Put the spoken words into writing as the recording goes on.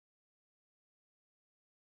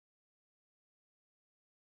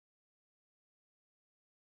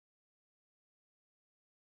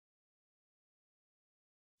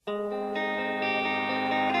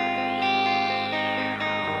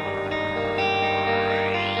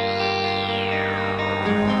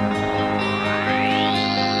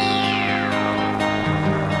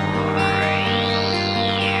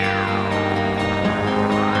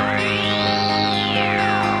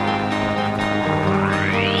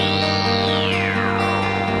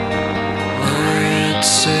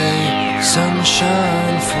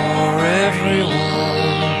Sunshine for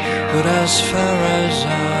everyone, but as far as I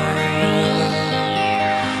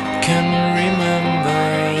can remember,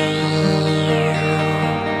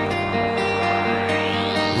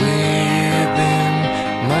 we've been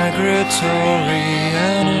migratory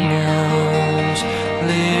animals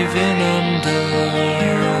living under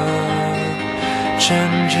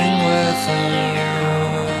changing weather.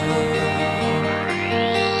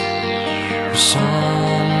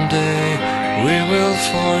 Someday we will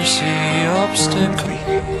foresee obstacles.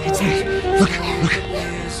 It's me. Look.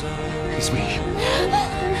 It's me.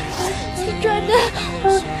 He tried to...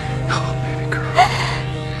 Oh, baby girl.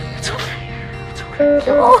 It's okay.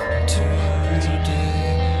 No. Today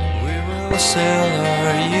we will sell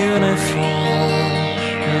our uniform,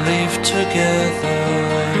 live together,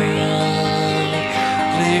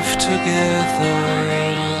 live together.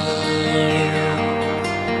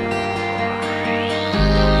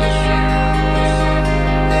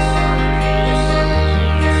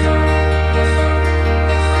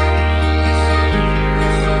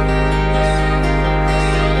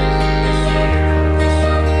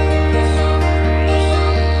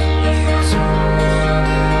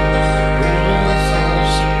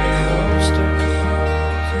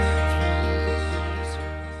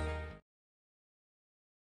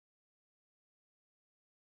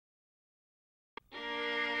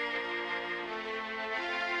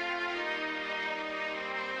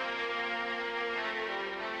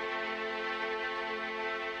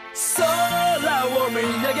空を見上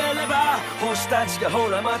げれば星たちがほ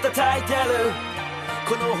らまた焚いてる。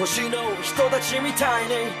この星の人たちみたい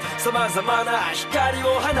に様々な光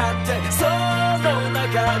を放って、その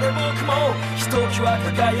中で僕もひときわ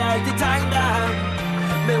輝いてたいんだ。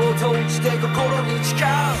目を閉じて心に誓う、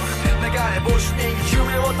流れ星に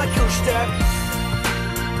夢を託して、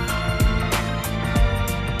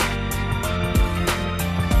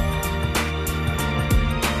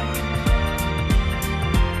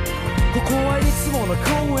ここはいつもの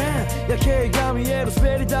公園、夜景が見える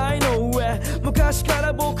滑り台の上、昔か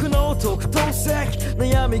ら僕の特等席、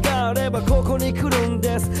悩みがあればここに来るん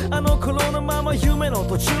です。あの頃のまま夢の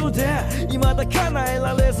途中で未だ叶え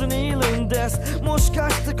られずにいるんです。もしか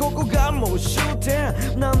してここがもう終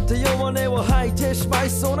点なんて弱音を吐いてしまい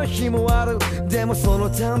そうな日もある。でもその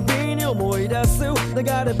たんびに思い出す、流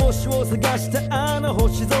れ星を探したあの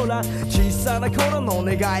星空、小さな頃の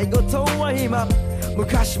願い事は今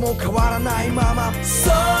昔も変わらないまま。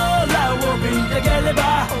空を見上げれ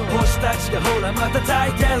ば星たちがほらまた焚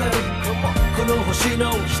いてる。この星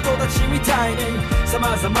の人たちみたいに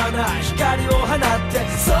様々な光を放って、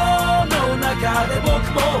その中で僕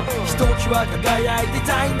もひときわ輝いて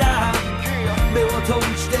たいんだ。目を閉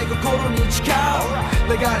じて心に誓う、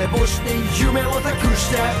流れ星に夢を託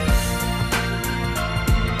して、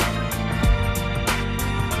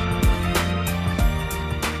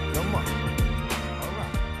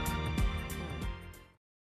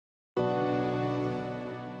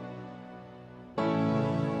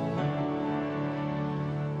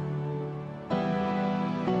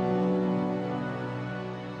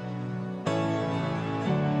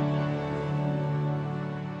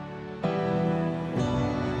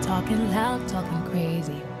Talking loud, talking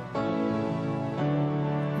crazy.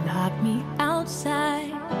 Lock me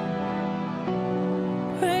outside,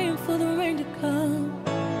 praying for the rain to come.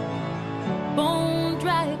 Bone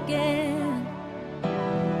dry again.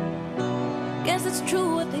 Guess it's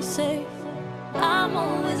true what they say, I'm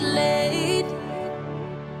always late.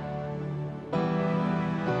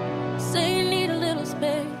 Say you need a little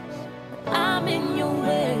space, but I'm in your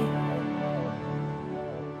way.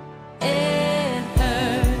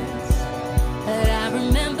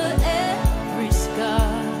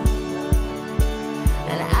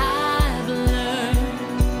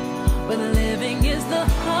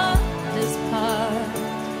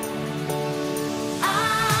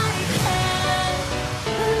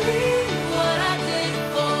 Believe what I did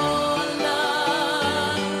for love.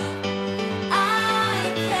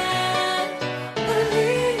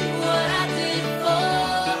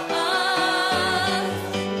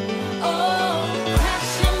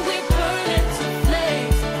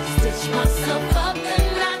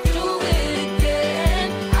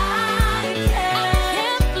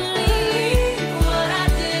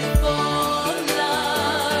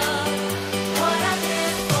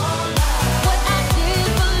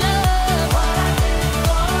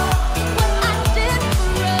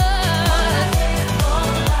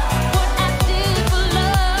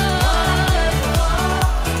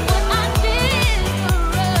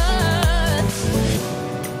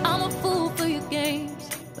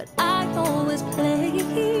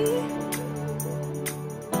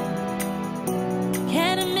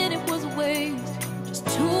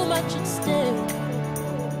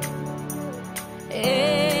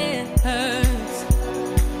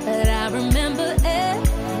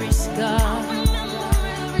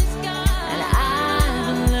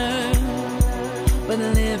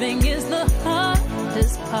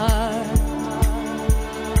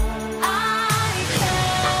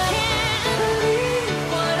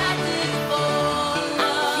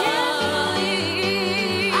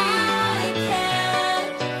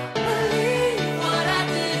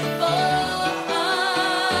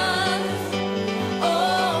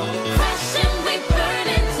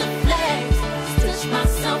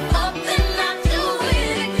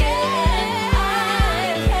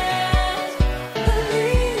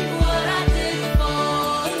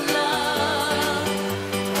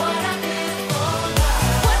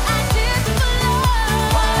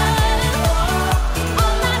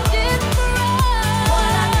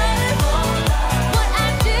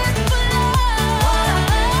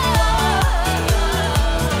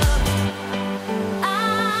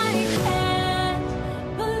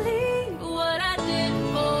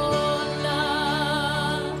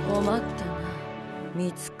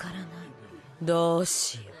 つからない。どう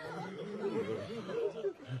しよ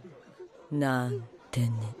う。なんて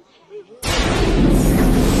ね。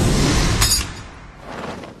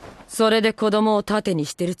それで子供を盾に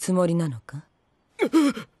してるつもりなのか？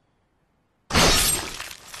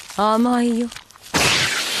甘いよ。